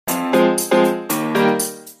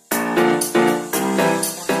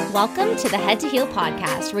Welcome to the Head to Heal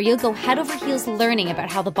podcast, where you'll go head over heels learning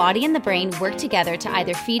about how the body and the brain work together to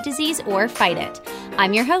either feed disease or fight it.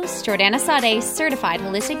 I'm your host, Jordana Sade, certified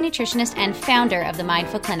holistic nutritionist and founder of the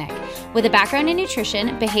Mindful Clinic. With a background in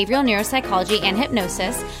nutrition, behavioral neuropsychology, and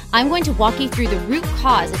hypnosis, I'm going to walk you through the root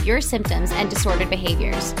cause of your symptoms and disordered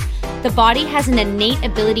behaviors. The body has an innate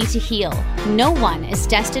ability to heal. No one is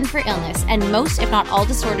destined for illness, and most, if not all,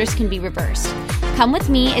 disorders can be reversed. Come with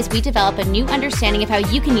me as we develop a new understanding of how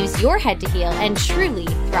you can use your head to heal and truly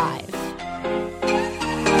thrive.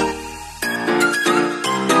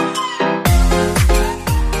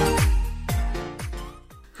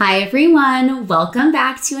 Hi everyone, welcome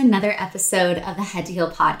back to another episode of the Head to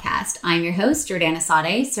Heal podcast. I'm your host, Jordana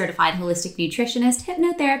Sade, certified holistic nutritionist,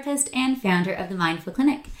 hypnotherapist, and founder of the Mindful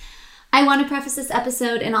Clinic. I want to preface this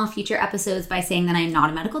episode and all future episodes by saying that I am not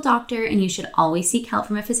a medical doctor and you should always seek help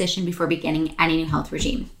from a physician before beginning any new health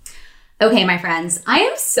regime. Okay, my friends, I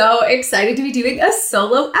am so excited to be doing a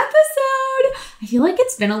solo episode. I feel like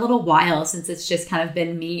it's been a little while since it's just kind of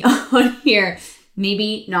been me on here.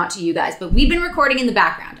 Maybe not to you guys, but we've been recording in the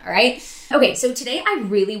background, all right? Okay, so today I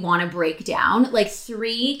really want to break down like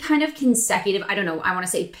three kind of consecutive, I want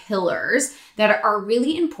to say pillars that are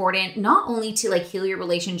really important, not only to like heal your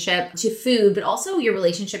relationship to food, but also your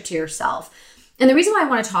relationship to yourself. And the reason why I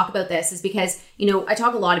want to talk about this is because, I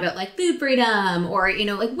talk a lot about like food freedom or,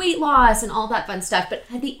 like weight loss and all that fun stuff. But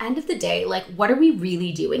at the end of the day, like, what are we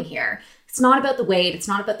really doing here? It's not about the weight. It's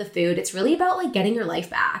not about the food. It's really about like getting your life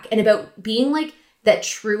back and about being like that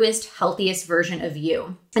truest, healthiest version of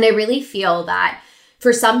you. And I really feel that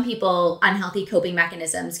for some people, unhealthy coping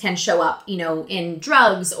mechanisms can show up, in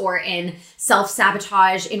drugs or in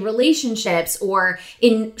self-sabotage in relationships or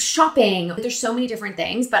in shopping. There's so many different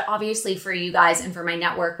things, but obviously for you guys and for my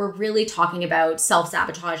network, we're really talking about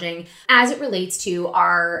self-sabotaging as it relates to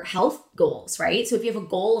our health goals, right? So if you have a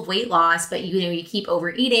goal of weight loss, but you keep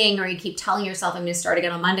overeating or you keep telling yourself I'm going to start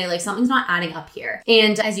again on Monday, like something's not adding up here.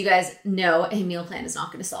 And as you guys know, a meal plan is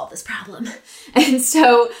not going to solve this problem. And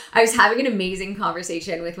so I was having an amazing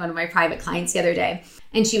conversation with one of my private clients the other day.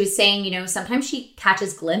 And she was saying, sometimes she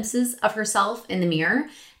catches glimpses of herself in the mirror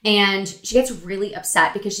and she gets really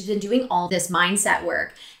upset because she's been doing all this mindset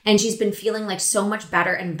work and she's been feeling like so much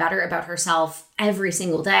better and better about herself every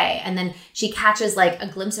single day. And then she catches like a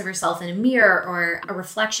glimpse of herself in a mirror or a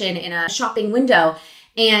reflection in a shopping window.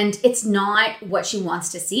 And it's not what she wants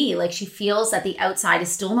to see. Like she feels that the outside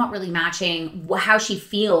is still not really matching how she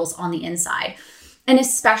feels on the inside. And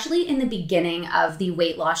especially in the beginning of the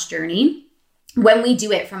weight loss journey, when we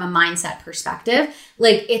do it from a mindset perspective,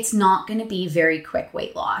 like it's not going to be very quick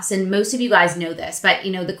weight loss. And most of you guys know this, but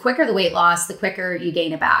the quicker the weight loss, the quicker you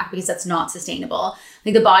gain it back because that's not sustainable.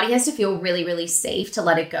 Like the body has to feel really, really safe to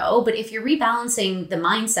let it go. But if you're rebalancing the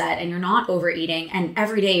mindset and you're not overeating and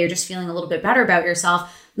every day you're just feeling a little bit better about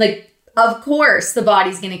yourself, like of course the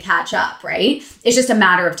body's going to catch up, right? It's just a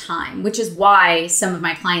matter of time, which is why some of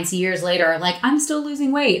my clients years later are like, I'm still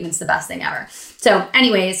losing weight and it's the best thing ever. So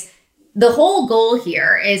anyways, the whole goal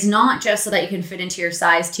here is not just so that you can fit into your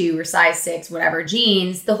size 2 or size 6, whatever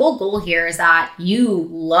jeans. The whole goal here is that you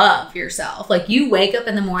love yourself. Like you wake up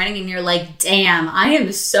in the morning and you're like, damn, I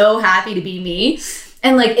am so happy to be me.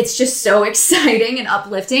 And like, it's just so exciting and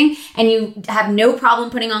uplifting and you have no problem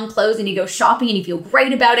putting on clothes and you go shopping and you feel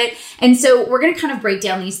great about it. And so we're going to kind of break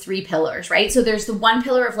down these 3 pillars, right? So there's the one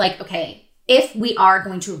pillar of like, okay, if we are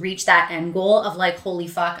going to reach that end goal of like, holy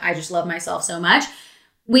fuck, I just love myself so much,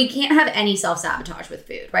 we can't have any self-sabotage with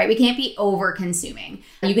food, right? We can't be over-consuming.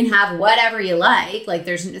 You can have whatever you like. Like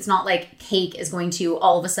it's not like cake is going to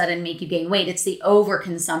all of a sudden make you gain weight. It's the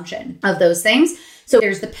over-consumption of those things. So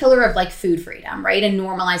there's the pillar of like food freedom, right? And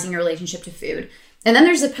normalizing your relationship to food. And then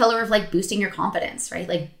there's the pillar of like boosting your confidence, right?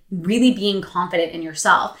 Like really being confident in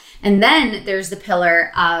yourself. And then there's the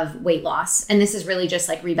pillar of weight loss. And this is really just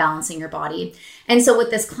like rebalancing your body. And so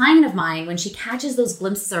with this client of mine, when she catches those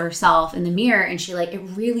glimpses of herself in the mirror and it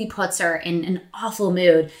really puts her in an awful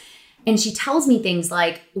mood. And she tells me things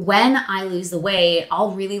like, when I lose the weight,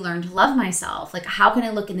 I'll really learn to love myself. Like, how can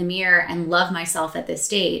I look in the mirror and love myself at this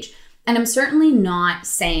stage? And I'm certainly not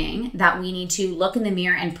saying that we need to look in the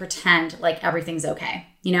mirror and pretend like everything's okay.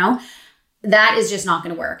 That is just not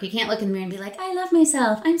going to work. You can't look in the mirror and be like, I love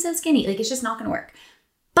myself. I'm so skinny. Like, it's just not going to work.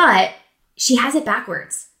 But she has it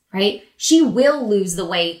backwards, right? She will lose the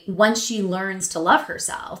weight once she learns to love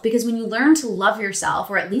herself. Because when you learn to love yourself,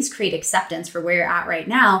 or at least create acceptance for where you're at right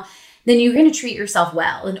now, then you're going to treat yourself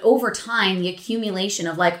well. And over time, the accumulation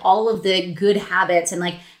of like all of the good habits and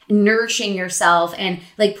like nourishing yourself and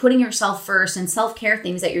like putting yourself first and self-care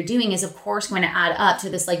things that you're doing is of course going to add up to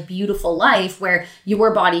this like beautiful life where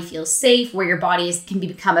your body feels safe, where your body can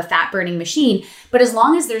become a fat burning machine. But as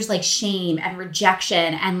long as there's like shame and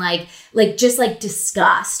rejection and like just like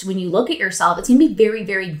disgust when you look at yourself, it's going to be very,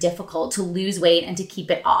 very difficult to lose weight and to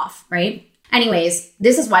keep it off, right? Anyways,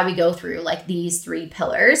 this is why we go through like these 3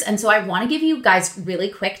 pillars. And so I want to give you guys really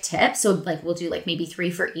quick tips. So like we'll do like maybe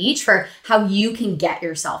 3 for each for how you can get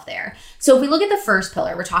yourself there. So if we look at the first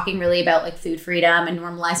pillar, we're talking really about like food freedom and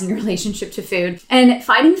normalizing your relationship to food. And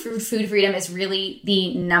finding food freedom is really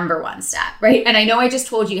the number 1 step, right? And I know I just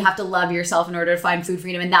told you have to love yourself in order to find food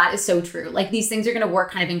freedom. And that is so true. Like these things are going to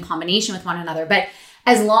work kind of in combination with one another. But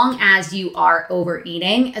as long as you are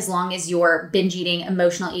overeating, as long as you're binge eating,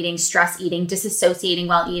 emotional eating, stress eating, disassociating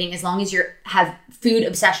while eating, as long as you have food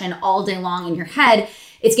obsession all day long in your head,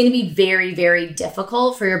 it's going to be very, very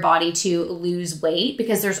difficult for your body to lose weight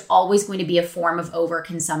because there's always going to be a form of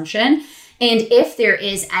overconsumption. And if there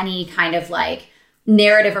is any kind of like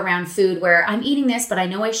narrative around food where I'm eating this, but I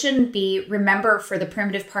know I shouldn't be, remember for the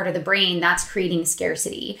primitive part of the brain, that's creating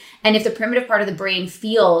scarcity. And if the primitive part of the brain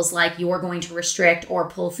feels like you're going to restrict or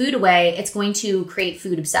pull food away, it's going to create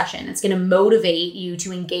food obsession. It's going to motivate you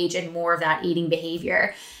to engage in more of that eating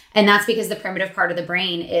behavior. And that's because the primitive part of the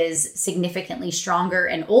brain is significantly stronger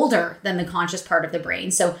and older than the conscious part of the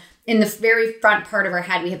brain. So in the very front part of our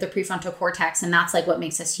head, we have the prefrontal cortex, and that's like what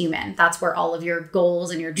makes us human. That's where all of your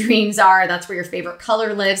goals and your dreams are. That's where your favorite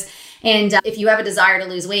color lives. And if you have a desire to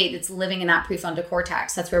lose weight, it's living in that prefrontal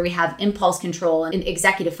cortex. That's where we have impulse control and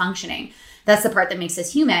executive functioning. That's the part that makes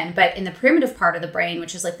us human. But in the primitive part of the brain,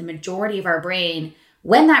 which is like the majority of our brain,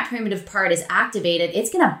 when that primitive part is activated,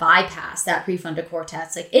 it's going to bypass that prefrontal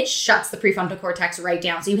cortex. Like it shuts the prefrontal cortex right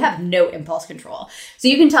down. So you have no impulse control. So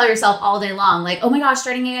you can tell yourself all day long, like, oh my gosh,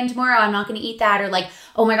 starting again tomorrow, I'm not going to eat that. Or like,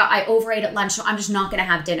 oh my God, I overate at lunch, so I'm just not going to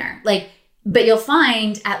have dinner. Like, but you'll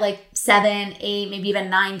find at like 7, 8, maybe even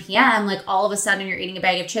 9 p.m., like all of a sudden you're eating a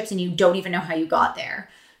bag of chips and you don't even know how you got there.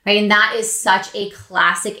 Right? And that is such a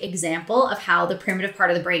classic example of how the primitive part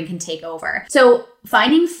of the brain can take over. So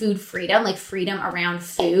finding food freedom, like freedom around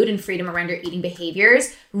food and freedom around your eating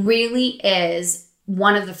behaviors, really is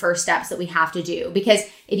one of the first steps that we have to do. Because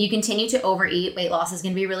if you continue to overeat, weight loss is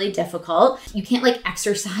going to be really difficult. You can't like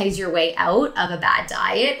exercise your way out of a bad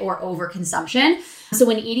diet or overconsumption. So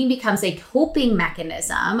when eating becomes a coping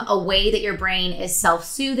mechanism, a way that your brain is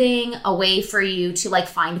self-soothing, a way for you to like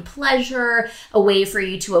find pleasure, a way for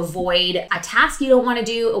you to avoid a task you don't want to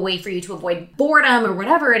do, a way for you to avoid boredom or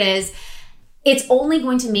whatever it is, it's only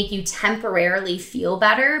going to make you temporarily feel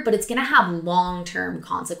better, but it's going to have long-term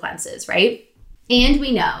consequences, right? And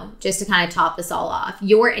we know, just to kind of top this all off,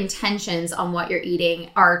 your intentions on what you're eating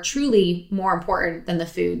are truly more important than the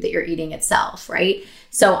food that you're eating itself, right?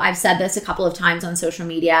 So I've said this a couple of times on social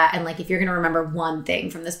media, and like if you're going to remember one thing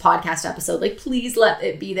from this podcast episode, like please let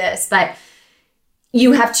it be this, but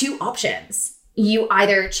you have 2 options. You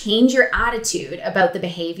either change your attitude about the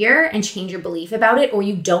behavior and change your belief about it, or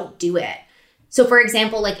you don't do it. So for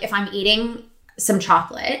example, like if I'm eating some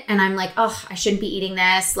chocolate and I'm like, oh, I shouldn't be eating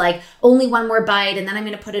this, like only one more bite and then I'm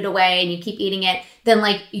going to put it away, and you keep eating it, then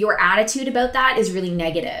like your attitude about that is really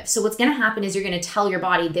negative. So what's going to happen is you're going to tell your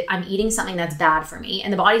body that I'm eating something that's bad for me,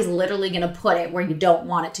 and the body's literally going to put it where you don't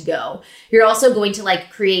want it to go. You're also going to like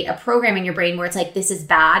create a program in your brain where it's like, this is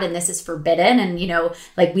bad and this is forbidden. And you know,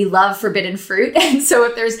 like we love forbidden fruit. And so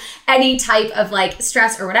if there's any type of like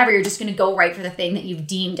stress or whatever, you're just going to go right for the thing that you've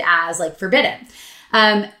deemed as like forbidden.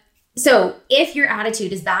 So if your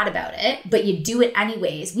attitude is bad about it, but you do it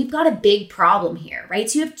anyways, we've got a big problem here, right?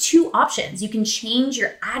 So you have 2 options. You can change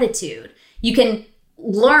your attitude. You can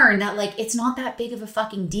learn that like, it's not that big of a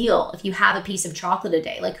fucking deal if you have a piece of chocolate a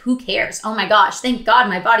day. Like who cares? Oh my gosh, thank God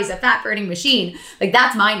my body's a fat burning machine. Like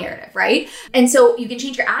that's my narrative, right? And so you can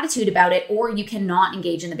change your attitude about it, or you cannot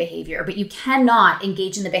engage in the behavior, but you cannot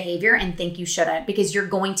engage in the behavior and think you shouldn't, because you're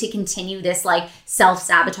going to continue this like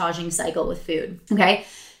self-sabotaging cycle with food, okay?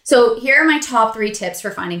 So here are my top 3 tips for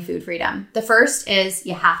finding food freedom. The first is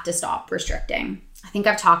you have to stop restricting. I think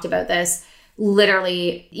I've talked about this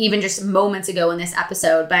literally even just moments ago in this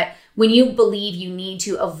episode, but when you believe you need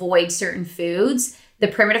to avoid certain foods, the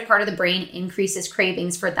primitive part of the brain increases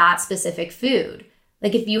cravings for that specific food.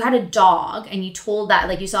 Like if you had a dog and you told that,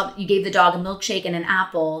 like you gave the dog a milkshake and an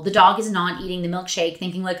apple, the dog is not eating the milkshake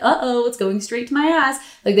thinking like, uh-oh, it's going straight to my ass.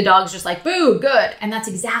 Like the dog's just like, boo, good. And that's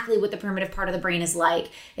exactly what the primitive part of the brain is like.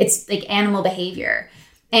 It's like animal behavior.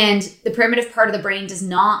 And the primitive part of the brain does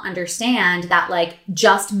not understand that like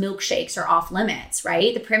just milkshakes are off limits,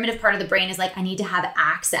 right? The primitive part of the brain is like, I need to have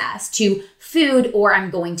access to food or I'm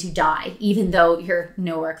going to die, even though you're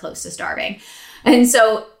nowhere close to starving. And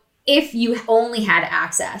so if you only had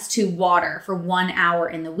access to water for 1 hour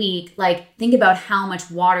in the week, like think about how much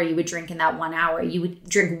water you would drink in that 1 hour. You would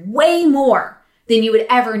drink way more than you would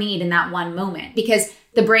ever need in that one moment, because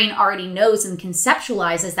the brain already knows and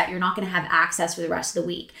conceptualizes that you're not going to have access for the rest of the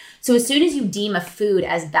week. So as soon as you deem a food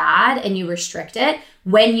as bad and you restrict it,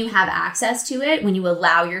 when you have access to it, when you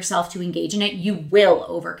allow yourself to engage in it, you will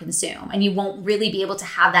overconsume and you won't really be able to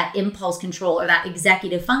have that impulse control or that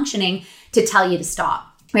executive functioning to tell you to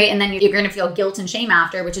stop, right? And then you're going to feel guilt and shame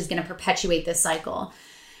after, which is going to perpetuate this cycle.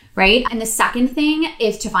 Right? And the second thing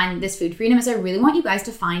is to find this food freedom is I really want you guys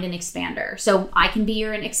to find an expander. So I can be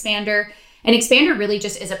your expander. An expander really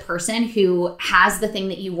just is a person who has the thing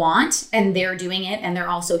that you want and they're doing it and they're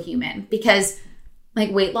also human, because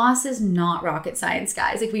like weight loss is not rocket science,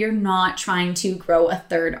 guys. Like we are not trying to grow a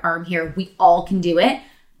third arm here. We all can do it.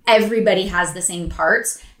 Everybody has the same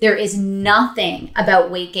parts. There is nothing about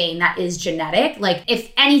weight gain that is genetic. Like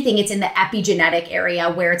if anything, it's in the epigenetic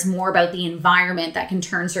area where it's more about the environment that can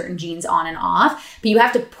turn certain genes on and off, but you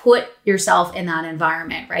have to put yourself in that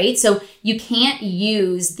environment, right? So you can't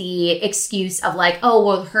use the excuse of like, oh,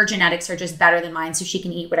 well, her genetics are just better than mine, so she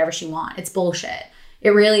can eat whatever she wants. It's bullshit. It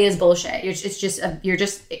really is bullshit. You're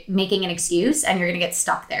just making an excuse and you're going to get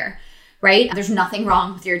stuck there. Right? There's nothing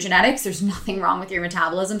wrong with your genetics. There's nothing wrong with your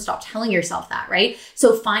metabolism. Stop telling yourself that, right?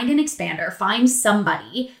 So find an expander, find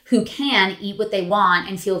somebody who can eat what they want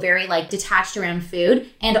and feel very like detached around food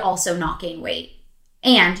and also not gain weight.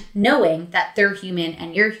 And knowing that they're human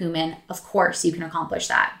and you're human, of course you can accomplish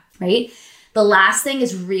that, right? The last thing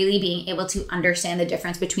is really being able to understand the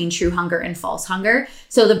difference between true hunger and false hunger.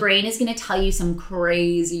 So the brain is going to tell you some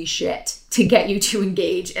crazy shit to get you to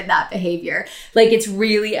engage in that behavior. Like it's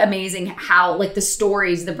really amazing how like the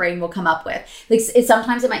stories the brain will come up with. Like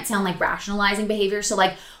sometimes it might sound like rationalizing behavior. So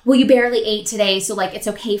like, well, you barely ate today, so like it's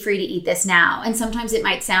okay for you to eat this now. And sometimes it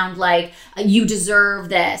might sound like you deserve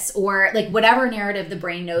this, or like whatever narrative the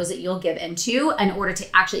brain knows that you'll give into in order to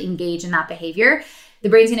actually engage in that behavior. The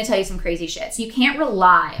brain's going to tell you some crazy shit. So you can't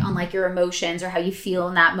rely on like your emotions or how you feel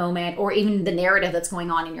in that moment or even the narrative that's going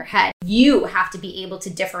on in your head. You have to be able to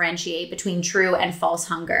differentiate between true and false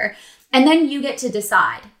hunger. And then you get to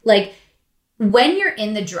decide, like when you're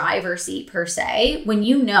in the driver's seat per se, when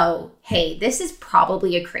you know, hey, this is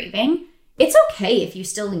probably a craving, it's okay if you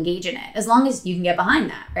still engage in it as long as you can get behind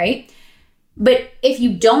that, right? But if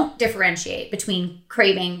you don't differentiate between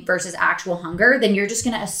craving versus actual hunger, then you're just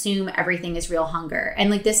going to assume everything is real hunger.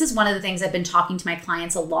 And like, this is one of the things I've been talking to my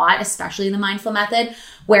clients a lot, especially in the mindful method,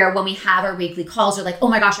 where when we have our weekly calls, they're like, oh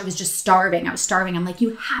my gosh, I was just starving. I was starving. I'm like,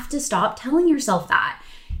 you have to stop telling yourself that.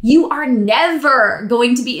 You are never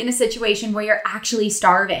going to be in a situation where you're actually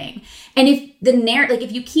starving. And if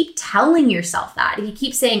if you keep telling yourself that, if you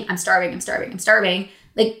keep saying, I'm starving, I'm starving, I'm starving,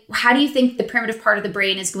 like, how do you think the primitive part of the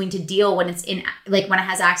brain is going to deal when it's in, like when it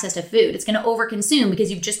has access to food? It's going to overconsume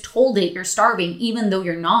because you've just told it you're starving, even though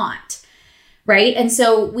you're not, right? And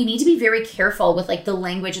so we need to be very careful with like the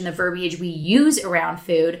language and the verbiage we use around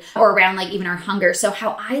food or around like even our hunger. So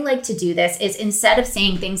how I like to do this is instead of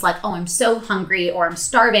saying things like, oh, I'm so hungry or I'm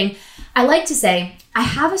starving, I like to say, I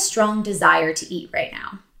have a strong desire to eat right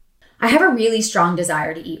now. I have a really strong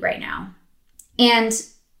desire to eat right now. And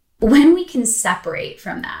when we can separate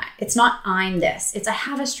from that, it's not I'm this, it's I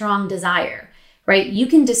have a strong desire, right? You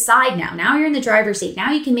can decide now. Now you're in the driver's seat.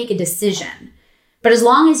 Now you can make a decision. But as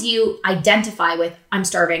long as you identify with I'm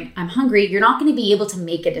starving, I'm hungry, you're not going to be able to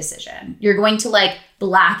make a decision. You're going to like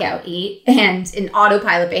blackout eat and in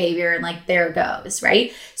autopilot behavior and like there it goes,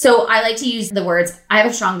 right? So I like to use the words, I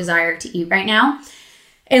have a strong desire to eat right now.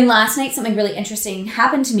 And last night, something really interesting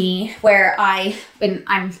happened to me where I'm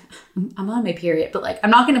on my period, but like, I'm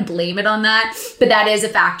not going to blame it on that, but that is a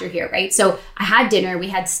factor here, right? So I had dinner, we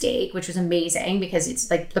had steak, which was amazing because it's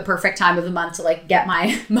like the perfect time of the month to like get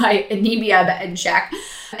my anemia in check.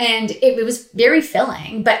 And it was very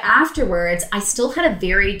filling, but afterwards I still had a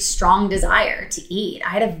very strong desire to eat.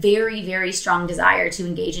 I had a very, very strong desire to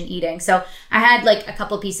engage in eating. So I had like a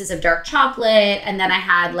couple pieces of dark chocolate, and then I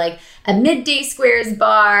had like a Midday Squares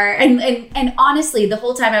bar. And honestly, the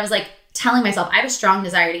whole time I was like telling myself, I have a strong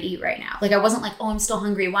desire to eat right now. Like I wasn't like, oh, I'm still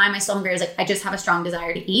hungry. Why am I still hungry? I was like, I just have a strong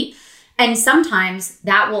desire to eat. And sometimes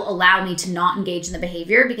that will allow me to not engage in the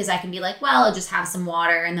behavior because I can be like, well, I'll just have some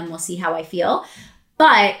water and then we'll see how I feel.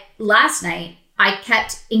 But last night I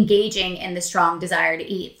kept engaging in the strong desire to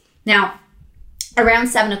eat. Now, around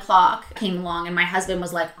 7 o'clock came along and my husband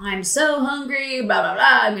was like, I'm so hungry, blah, blah,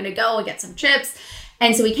 blah. I'm going to go and get some chips.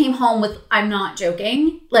 And so we came home with, I'm not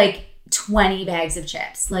joking, like 20 bags of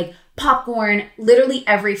chips, like popcorn, literally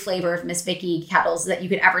every flavor of Miss Vicky kettles that you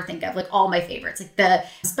could ever think of, like all my favorites, like the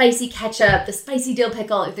spicy ketchup, the spicy dill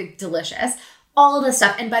pickle, they're delicious, all of the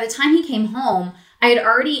stuff. And by the time he came home, I had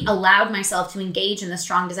already allowed myself to engage in the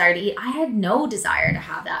strong desire to eat. I had no desire to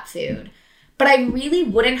have that food. But I really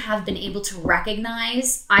wouldn't have been able to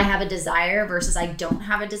recognize I have a desire versus I don't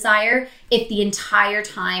have a desire if the entire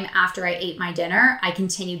time after I ate my dinner, I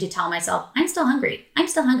continued to tell myself, I'm still hungry. I'm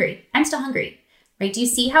still hungry. I'm still hungry. Right? Do you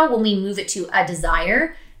see how when we move it to a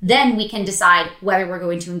desire, then we can decide whether we're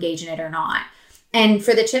going to engage in it or not? And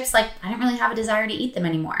for the chips, like I didn't really have a desire to eat them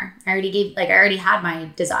anymore. I already had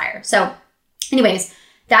my desire. So anyways,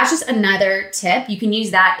 that's just another tip. You can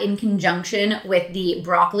use that in conjunction with the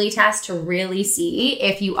broccoli test to really see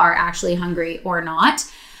if you are actually hungry or not.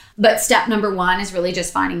 But step number 1 is really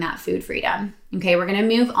just finding that food freedom. Okay, we're going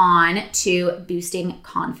to move on to boosting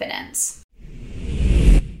confidence.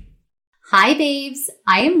 Hi, babes.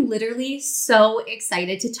 I am literally so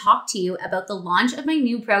excited to talk to you about the launch of my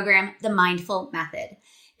new program, The Mindful Method.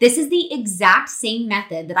 This is the exact same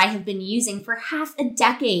method that I have been using for half a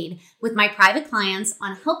decade with my private clients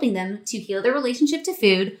on helping them to heal their relationship to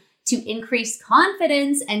food, to increase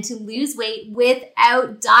confidence, and to lose weight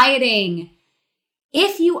without dieting.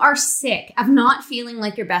 If you are sick of not feeling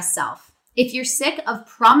like your best self, if you're sick of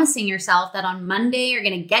promising yourself that on Monday you're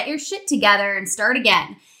going to get your shit together and start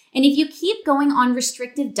again, and if you keep going on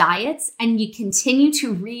restrictive diets and you continue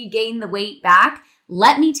to regain the weight back,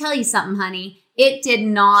 let me tell you something, honey. It did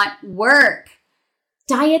not work.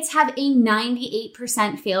 Diets have a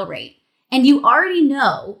 98% fail rate, and you already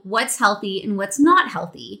know what's healthy and what's not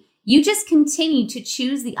healthy. You just continue to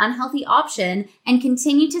choose the unhealthy option and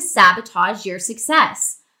continue to sabotage your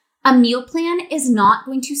success. A meal plan is not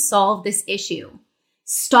going to solve this issue.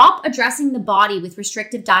 Stop addressing the body with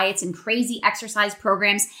restrictive diets and crazy exercise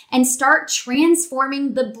programs and start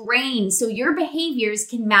transforming the brain so your behaviors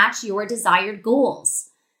can match your desired goals.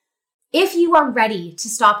 If you are ready to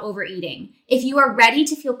stop overeating, if you are ready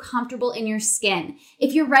to feel comfortable in your skin,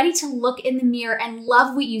 if you're ready to look in the mirror and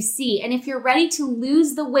love what you see, and if you're ready to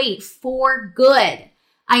lose the weight for good,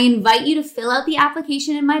 I invite you to fill out the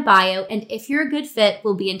application in my bio, and if you're a good fit,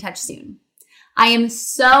 we'll be in touch soon. I am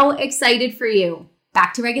so excited for you.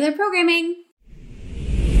 Back to regular programming.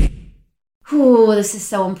 Ooh, this is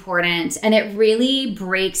so important. And it really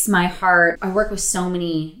breaks my heart. I work with so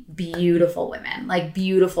many beautiful women, like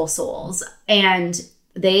beautiful souls, and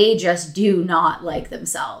they just do not like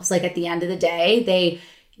themselves. Like at the end of the day, they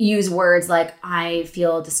use words like, I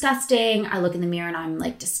feel disgusting. I look in the mirror and I'm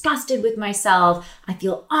like disgusted with myself. I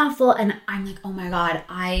feel awful. And I'm like, oh my God,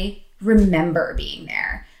 I remember being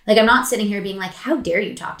there. Like I'm not sitting here being like, how dare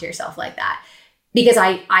you talk to yourself like that? Because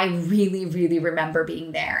I really, really remember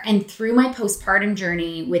being there. And through my postpartum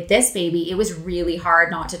journey with this baby, it was really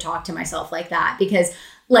hard not to talk to myself like that because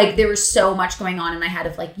like there was so much going on in my head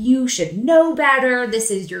of like, you should know better.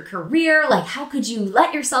 This is your career. Like, how could you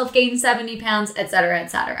let yourself gain 70 pounds, et cetera, et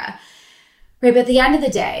cetera. Right. But at the end of the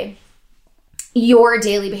day, your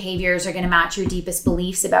daily behaviors are going to match your deepest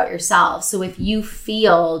beliefs about yourself. So if you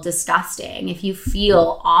feel disgusting, if you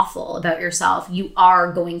feel awful about yourself, you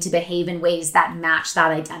are going to behave in ways that match that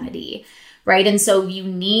identity, right? And so you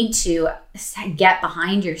need to get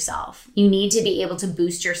behind yourself. You need to be able to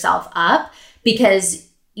boost yourself up because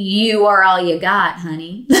you are all you got,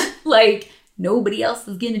 honey. Like, nobody else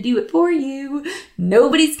is going to do it for you.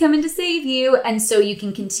 Nobody's coming to save you. And so you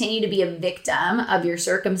can continue to be a victim of your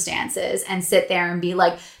circumstances and sit there and be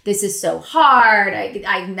like, this is so hard.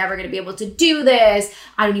 I'm never going to be able to do this.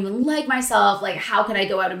 I don't even like myself. Like, how can I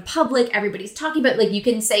go out in public? Everybody's talking about, like, you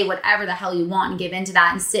can say whatever the hell you want and give into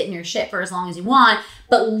that and sit in your shit for as long as you want.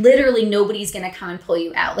 But literally nobody's going to come and pull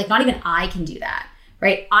you out. Like, not even I can do that,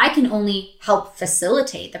 right? I can only help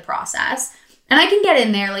facilitate the process. And I can get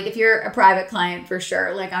in there, like if you're a private client for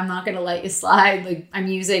sure, like I'm not going to let you slide. Like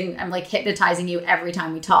I'm like hypnotizing you every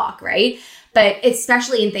time we talk, right? But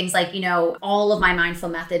especially in things like, you know, all of my mindful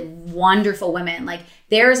method, wonderful women, like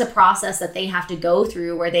there is a process that they have to go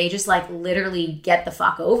through where they just like literally get the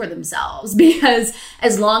fuck over themselves because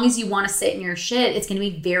as long as you want to sit in your shit, it's going to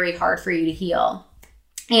be very hard for you to heal.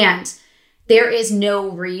 And there is no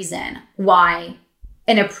reason why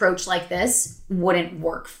an approach like this wouldn't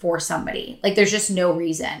work for somebody. Like there's just no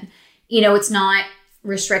reason. You know, it's not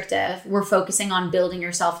restrictive. We're focusing on building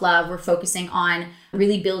your self-love. We're focusing on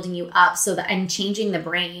really building you up and changing the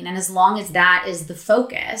brain. And as long as that is the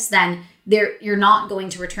focus, then you're not going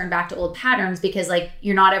to return back to old patterns, because like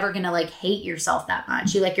you're not ever going to like hate yourself that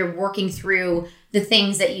much. You're working through the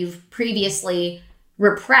things that you've previously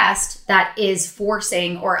repressed that is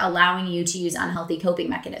forcing or allowing you to use unhealthy coping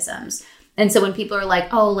mechanisms. And so when people are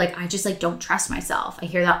like, oh, like I just like don't trust myself, I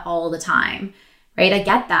hear that all the time, right? I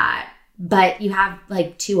get that. But you have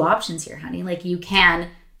like two options here, honey. Like you can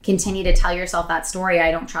continue to tell yourself that story,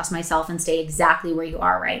 I don't trust myself, and stay exactly where you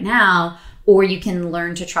are right now. Or you can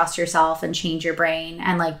learn to trust yourself and change your brain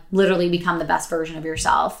and like literally become the best version of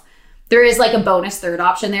yourself. There is like a bonus third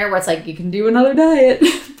option there where it's like you can do another diet,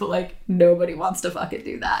 but like nobody wants to fucking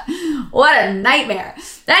do that. What a nightmare.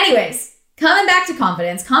 Anyways, coming back to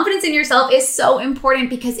confidence. Confidence in yourself is so important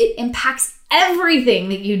because it impacts everything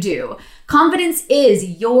that you do. Confidence is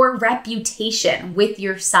your reputation with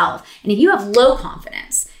yourself. And if you have low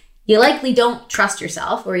confidence, you likely don't trust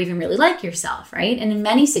yourself or even really like yourself, right? And in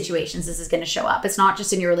many situations, this is going to show up. It's not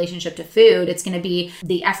just in your relationship to food. It's going to be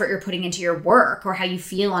the effort you're putting into your work, or how you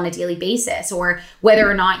feel on a daily basis, or whether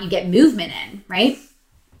or not you get movement in, right?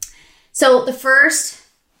 So the first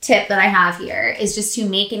tip that I have here is just to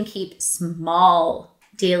make and keep small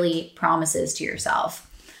daily promises to yourself.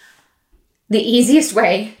 The easiest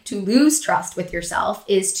way to lose trust with yourself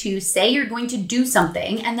is to say you're going to do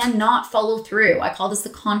something and then not follow through. I call this the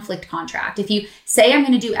conflict contract. If you say I'm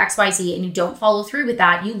going to do XYZ and you don't follow through with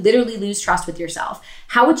that, you literally lose trust with yourself.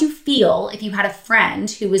 How would you feel if you had a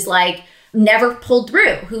friend who was like, never pulled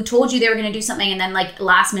through, who told you they were going to do something and then like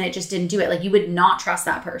last minute just didn't do it? Like you would not trust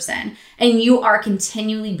that person. And you are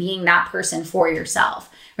continually being that person for yourself,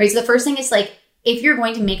 right? So the first thing is like, if you're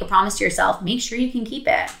going to make a promise to yourself, make sure you can keep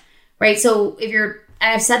it. Right. So and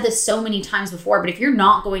I've said this so many times before, but if you're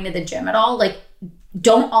not going to the gym at all, like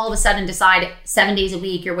don't all of a sudden decide 7 days a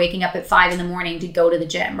week you're waking up at 5 a.m. to go to the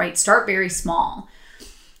gym, right? Start very small.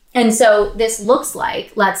 And so this looks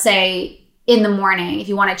like, let's say in the morning, if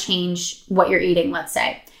you want to change what you're eating, let's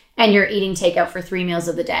say, and you're eating takeout for 3 meals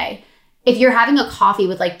of the day. If you're having a coffee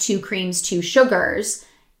with like 2 creams, 2 sugars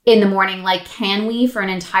in the morning, like can we for an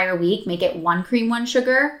entire week make it 1 cream, 1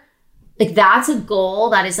 sugar? Like that's a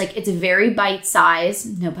goal that is like, it's very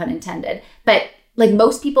bite-sized, no pun intended, but like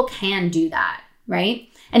most people can do that, right?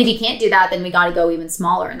 And if you can't do that, then we got to go even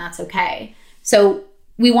smaller, and that's okay. So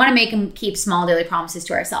we want to make and keep small daily promises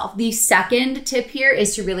to ourselves. The second tip here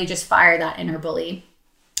is to really just fire that inner bully.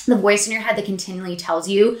 The voice in your head that continually tells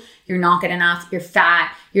you you're not good enough, you're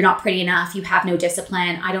fat, you're not pretty enough, you have no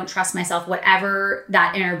discipline, I don't trust myself, whatever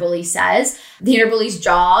that inner bully says. The inner bully's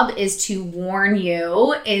job is to warn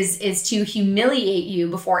you, is to humiliate you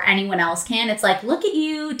before anyone else can. It's like, look at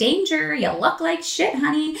you, danger, you look like shit,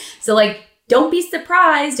 honey. So like, don't be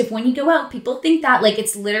surprised if when you go out, people think that. Like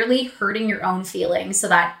it's literally hurting your own feelings so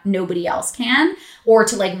that nobody else can, or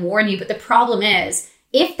to like warn you. But the problem is,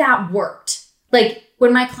 if that worked, like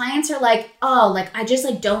when my clients are like, oh, like I just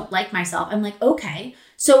like don't like myself, I'm like, okay,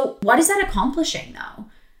 so what is that accomplishing though?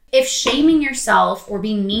 If shaming yourself or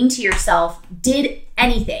being mean to yourself did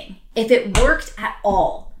anything, if it worked at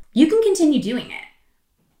all, you can continue doing it.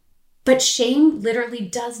 But shame literally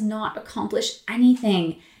does not accomplish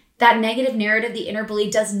anything. That negative narrative, the inner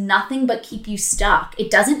bully, does nothing but keep you stuck.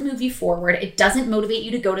 It doesn't move you forward. It doesn't motivate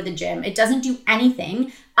you to go to the gym. It doesn't do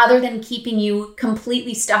anything other than keeping you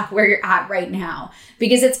completely stuck where you're at right now,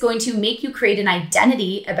 because it's going to make you create an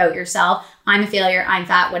identity about yourself. I'm a failure, I'm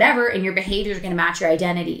fat, whatever, and your behaviors are going to match your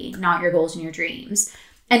identity, not your goals and your dreams.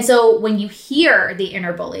 And so when you hear the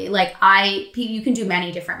inner bully, like you can do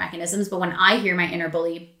many different mechanisms, but when I hear my inner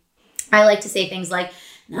bully, I like to say things like,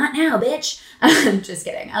 not now, bitch. I'm just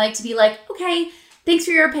kidding. I like to be like, okay, thanks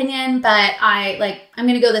for your opinion, but I'm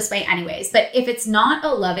going to go this way anyways. But if it's not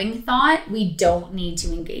a loving thought, we don't need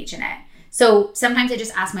to engage in it. So sometimes I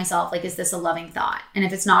just ask myself, like, is this a loving thought? And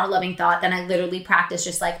if it's not a loving thought, then I literally practice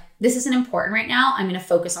just like, this isn't important right now. I'm going to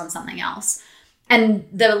focus on something else. And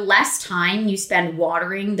the less time you spend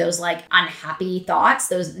watering those like unhappy thoughts,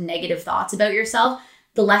 those negative thoughts about yourself,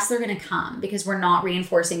 the less they're going to come, because we're not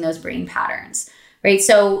reinforcing those brain patterns. Right?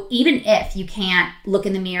 So even if you can't look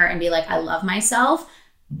in the mirror and be like, I love myself,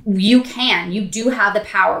 you do have the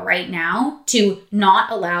power right now to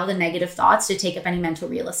not allow the negative thoughts to take up any mental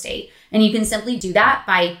real estate. And you can simply do that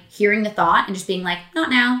by hearing the thought and just being like,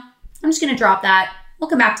 not now. I'm just going to drop that.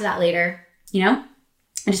 We'll come back to that later, and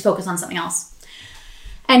just focus on something else.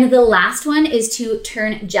 And the last one is to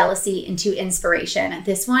turn jealousy into inspiration.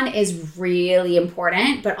 This one is really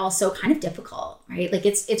important, but also kind of difficult, right? Like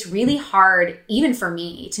it's really hard, even for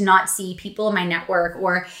me, to not see people in my network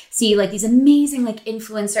or see like these amazing like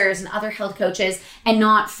influencers and other health coaches and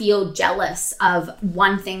not feel jealous of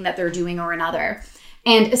one thing that they're doing or another.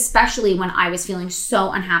 And especially when I was feeling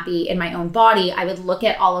so unhappy in my own body, I would look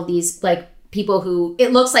at all of these like people who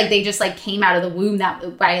it looks like they just like came out of the womb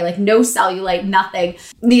that by like no cellulite, nothing.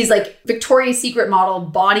 These like Victoria's Secret model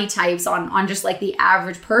body types on just like the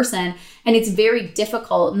average person. And it's very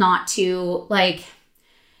difficult not to like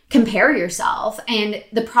compare yourself. And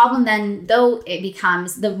the problem then though it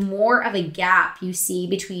becomes the more of a gap you see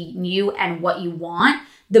between you and what you want,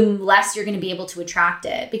 the less you're going to be able to attract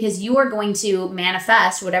it, because you are going to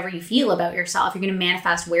manifest whatever you feel about yourself. You're going to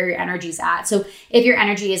manifest where your energy's at. So if your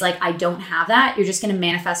energy is like, I don't have that, you're just going to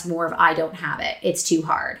manifest more of I don't have it. It's too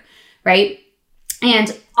hard, right?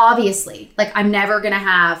 And obviously, like I'm never going to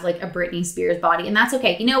have like a Britney Spears body, and that's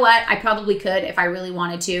okay. You know what? I probably could if I really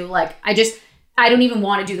wanted to. Like I don't even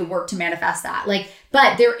want to do the work to manifest that. Like,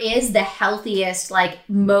 but there is the healthiest, like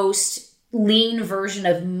most lean version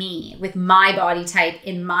of me with my body type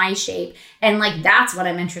in my shape. And like, that's what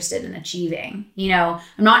I'm interested in achieving. You know,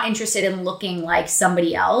 I'm not interested in looking like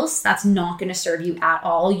somebody else. That's not going to serve you at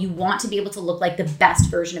all. You want to be able to look like the best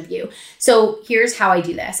version of you. So here's how I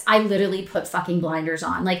do this. I literally put fucking blinders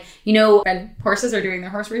on. Like, you know, when horses are doing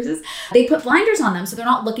their horse races, they put blinders on them so they're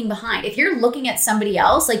not looking behind. If you're looking at somebody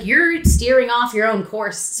else, like you're steering off your own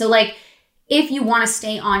course. So like, if you want to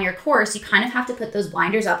stay on your course, you kind of have to put those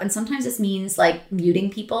blinders up. And sometimes this means like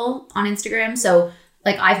muting people on Instagram. So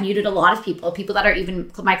like I've muted a lot of people that are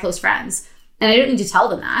even my close friends. And I don't need to tell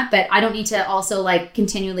them that, but I don't need to also like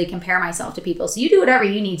continually compare myself to people. So you do whatever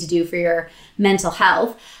you need to do for your mental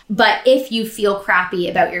health. But if you feel crappy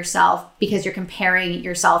about yourself because you're comparing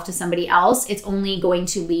yourself to somebody else, it's only going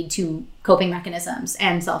to lead to coping mechanisms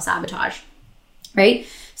and self-sabotage, right?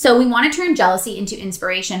 So we want to turn jealousy into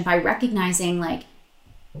inspiration by recognizing like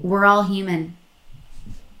we're all human.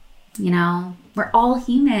 You know, we're all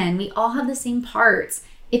human. We all have the same parts.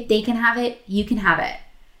 If they can have it, you can have it.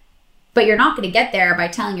 But you're not going to get there by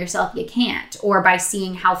telling yourself you can't or by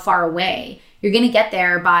seeing how far away. You're going to get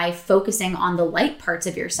there by focusing on the light parts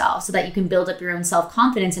of yourself so that you can build up your own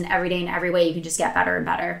self-confidence, and every day in every way you can just get better and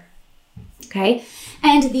better. Okay.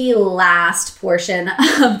 And the last portion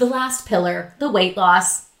of the last pillar, the weight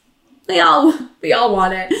loss. We all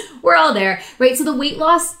want it. We're all there, right? So the weight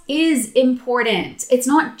loss is important. It's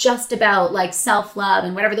not just about like self-love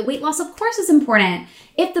and whatever. The weight loss, of course, is important.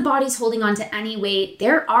 If the body's holding on to any weight,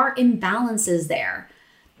 there are imbalances there.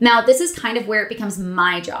 Now, this is kind of where it becomes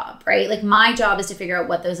my job, right? Like my job is to figure out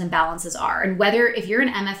what those imbalances are. And whether if you're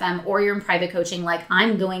in MFM or you're in private coaching, like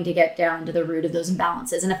I'm going to get down to the root of those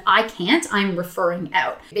imbalances. And if I can't, I'm referring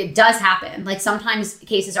out. It does happen. Like sometimes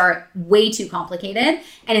cases are way too complicated.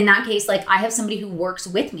 And in that case, like I have somebody who works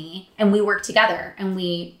with me and we work together and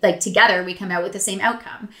we like together, we come out with the same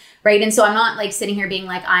outcome. Right. And so I'm not like sitting here being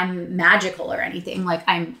like I'm magical or anything. Like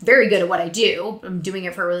I'm very good at what I do. I'm doing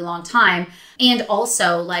it for a really long time. And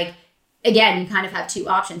also like, again, you kind of have two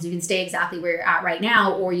options. You can stay exactly where you're at right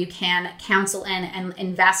now, or you can counsel in and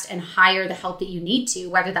invest and hire the help that you need to,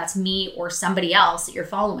 whether that's me or somebody else that you're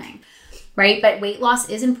following. Right. But weight loss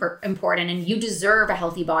is important, and you deserve a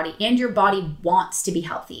healthy body, and your body wants to be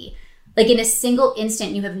healthy. Like in a single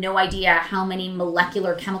instant, you have no idea how many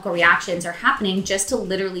molecular chemical reactions are happening just to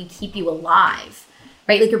literally keep you alive,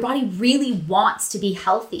 right? Like your body really wants to be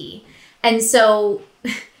healthy. And so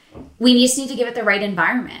we just need to give it the right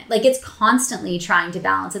environment. Like it's constantly trying to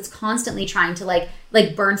balance. It's constantly trying to like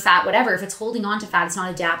burn fat, whatever. If it's holding on to fat, it's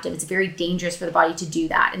not adaptive. It's very dangerous for the body to do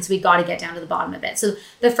that. And so we got to get down to the bottom of it. So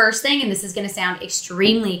the first thing, and this is going to sound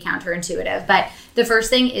extremely counterintuitive, but the first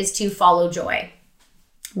thing is to follow joy.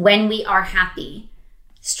 When we are happy,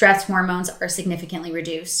 stress hormones are significantly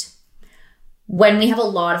reduced. When we have a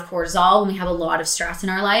lot of cortisol, when we have a lot of stress in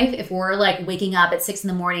our life, if we're like waking up at 6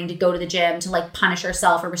 a.m. to go to the gym to like punish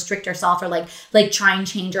ourselves or restrict ourselves or like try and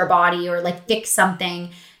change our body or like fix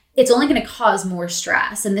something, it's only going to cause more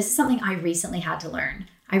stress. And this is something I recently had to learn.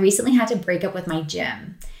 I recently had to break up with my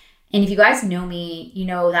gym. And if you guys know me, you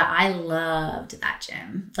know that I loved that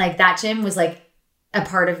gym. Like that gym was like a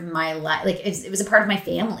part of my life. Like it was a part of my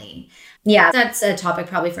family. Yeah, that's a topic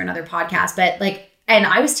probably for another podcast. But like, and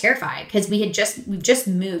I was terrified because we've just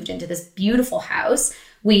moved into this beautiful house.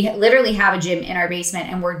 We literally have a gym in our basement,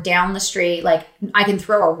 and we're down the street. Like I can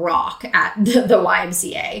throw a rock at the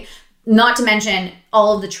YMCA. Not to mention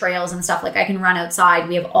all of the trails and stuff. Like I can run outside.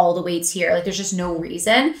 We have all the weights here. Like there's just no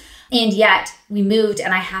reason. And yet we moved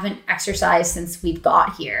and I haven't exercised since we've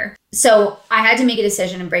got here. So I had to make a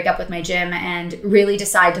decision and break up with my gym and really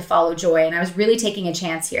decide to follow joy. And I was really taking a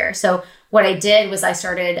chance here. So what I did was I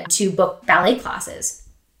started to book ballet classes.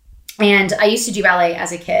 And I used to do ballet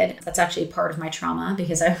as a kid. That's actually part of my trauma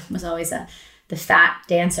because I was always the fat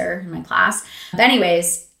dancer in my class. But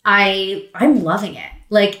anyways, I'm loving it.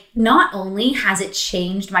 Like, not only has it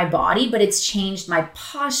changed my body, but it's changed my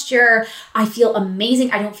posture. I feel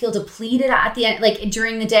amazing. I don't feel depleted at the end, like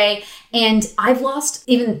during the day. And I've lost,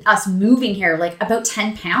 even us moving here, like about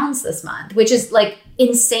 10 pounds this month, which is like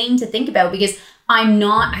insane to think about because I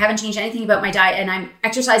haven't changed anything about my diet and I'm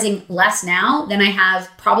exercising less now than I have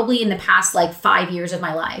probably in the past like 5 years of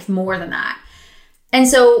my life, more than that. And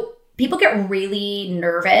so people get really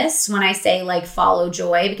nervous when I say like follow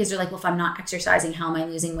joy because they're like, well, if I'm not exercising, how am I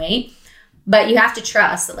losing weight? But you have to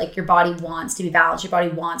trust that like your body wants to be balanced. Your body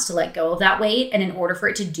wants to let go of that weight. And in order for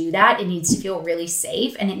it to do that, it needs to feel really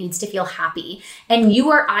safe and it needs to feel happy. And you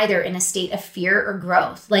are either in a state of fear or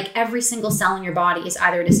growth. Like every single cell in your body is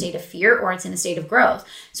either in a state of fear or it's in a state of growth.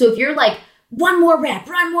 So if you're like, one more rep,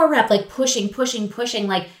 like pushing,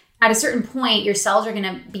 like at a certain point, your cells are going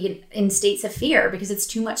to be in states of fear because it's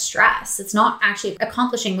too much stress. It's not actually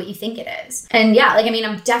accomplishing what you think it is. And yeah, like, I mean,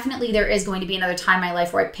 there is going to be another time in my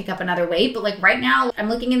life where I pick up another weight. But like right now, I'm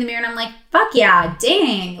looking in the mirror and I'm like, fuck yeah,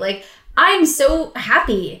 dang. Like, I'm so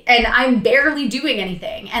happy and I'm barely doing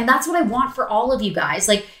anything. And that's what I want for all of you guys.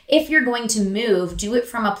 Like, if you're going to move, do it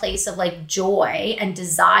from a place of like joy and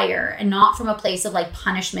desire and not from a place of like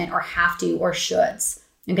punishment or have to or shoulds.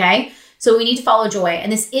 Okay. So we need to follow joy.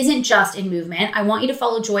 And this isn't just in movement. I want you to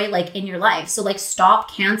follow joy like in your life. So like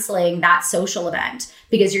stop canceling that social event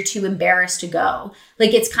because you're too embarrassed to go.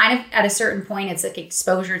 Like it's kind of at a certain point, it's like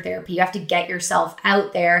exposure therapy. You have to get yourself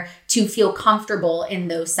out there to feel comfortable in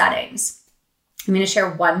those settings. I'm going to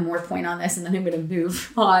share one more point on this and then I'm going to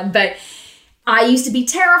move on. But I used to be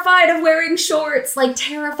terrified of wearing shorts, like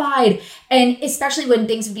terrified. And especially when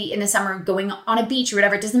things would be in the summer going on a beach or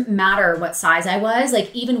whatever, it doesn't matter what size I was.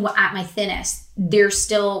 Like even at my thinnest, there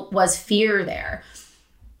still was fear there.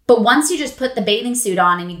 But once you just put the bathing suit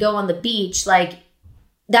on and you go on the beach, like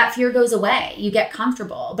that fear goes away. You get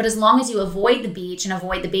comfortable. But as long as you avoid the beach and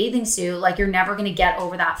avoid the bathing suit, like you're never going to get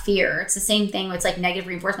over that fear. It's the same thing with like negative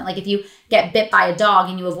reinforcement. Like if you get bit by a dog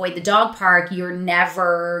and you avoid the dog park, you're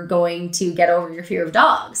never going to get over your fear of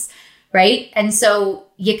dogs, right? And so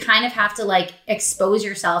you kind of have to like expose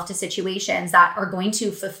yourself to situations that are going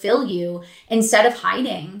to fulfill you instead of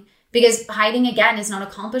hiding, because hiding again is not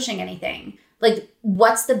accomplishing anything. Like,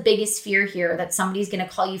 what's the biggest fear here? That somebody's going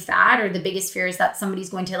to call you fat, or the biggest fear is that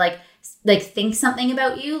somebody's going to like think something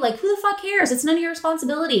about you? Like, who the fuck cares? It's none of your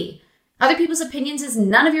responsibility. Other people's opinions is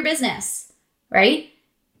none of your business, right?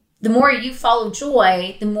 The more you follow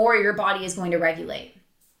joy, the more your body is going to regulate.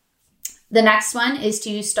 The next one is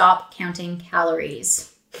to stop counting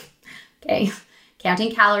calories. Okay.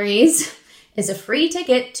 Counting calories is a free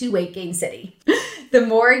ticket to weight gain city. The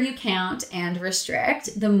more you count and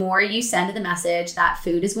restrict, the more you send the message that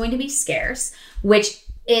food is going to be scarce, which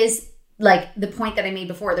is like the point that I made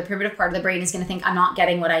before. The primitive part of the brain is going to think, I'm not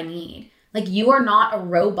getting what I need. Like, you are not a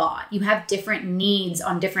robot. You have different needs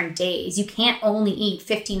on different days. You can't only eat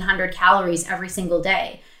 1,500 calories every single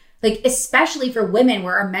day. Like, especially for women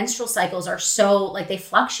where our menstrual cycles are so, like, they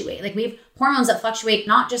fluctuate. Like, we have hormones that fluctuate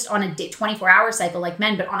not just on a 24-hour cycle like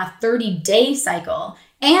men, but on a 30-day cycle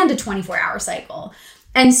and a 24-hour cycle.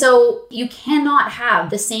 And so you cannot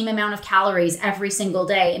have the same amount of calories every single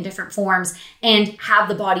day in different forms and have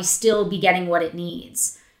the body still be getting what it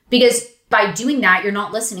needs. Because by doing that, you're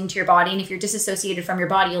not listening to your body. And if you're disassociated from your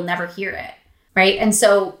body, you'll never hear it, right? And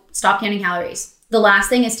so stop counting calories. The last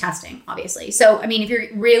thing is testing, obviously. So, I mean, if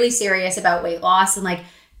you're really serious about weight loss and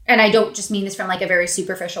I don't just mean this from like a very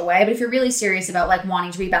superficial way, but if you're really serious about like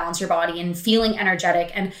wanting to rebalance your body and feeling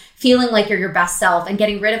energetic and feeling like you're your best self and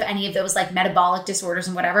getting rid of any of those like metabolic disorders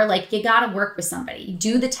and whatever, like you got to work with somebody,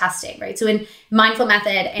 do the testing, right? So in Mindful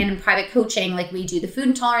Method and in private coaching, like we do the food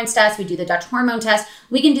intolerance test, we do the Dutch hormone test,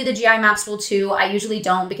 we can do the GI Maps tool too. I usually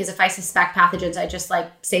don't, because if I suspect pathogens, I just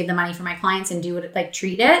like save the money for my clients and do it, like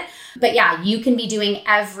treat it. But yeah, you can be doing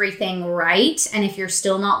everything right. And if you're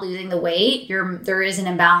still not losing the weight, there is an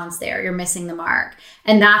imbalance there. You're missing the mark.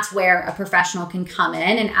 And that's where a professional can come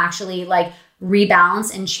in and actually like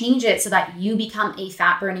rebalance and change it so that you become a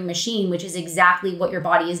fat burning machine, which is exactly what your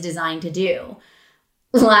body is designed to do.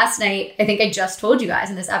 Last night, I think I just told you guys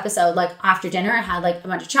in this episode, like after dinner, I had like a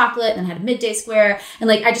bunch of chocolate and had a midday square. And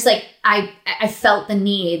like, I just like, I felt the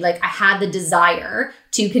need, like I had the desire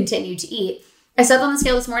to continue to eat. I stepped on the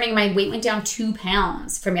scale this morning and my weight went down 2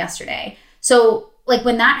 pounds from yesterday. So like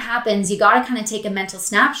when that happens, you got to kind of take a mental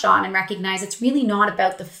snapshot and recognize it's really not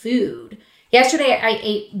about the food. Yesterday, I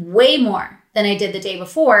ate way more than I did the day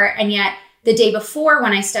before. And yet the day before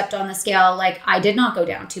when I stepped on the scale, like I did not go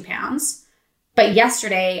down 2 pounds, but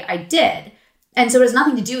yesterday I did. And so it has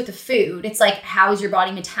nothing to do with the food. It's like, how is your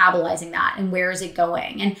body metabolizing that and where is it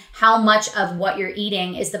going? And how much of what you're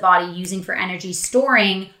eating is the body using for energy,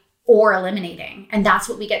 storing or eliminating? And that's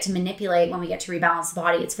what we get to manipulate when we get to rebalance the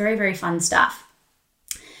body. It's very, very fun stuff.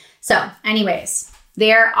 So anyways,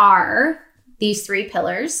 there are these 3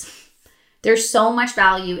 pillars. There's so much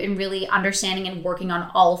value in really understanding and working on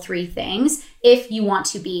all 3 things if you want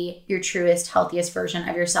to be your truest, healthiest version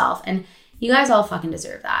of yourself. And you guys all fucking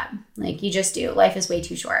deserve that. Like, you just do. Life is way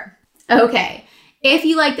too short. Okay. If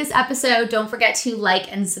you like this episode, don't forget to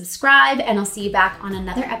like and subscribe, and I'll see you back on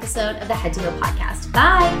another episode of the Head to Heel podcast.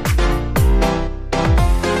 Bye.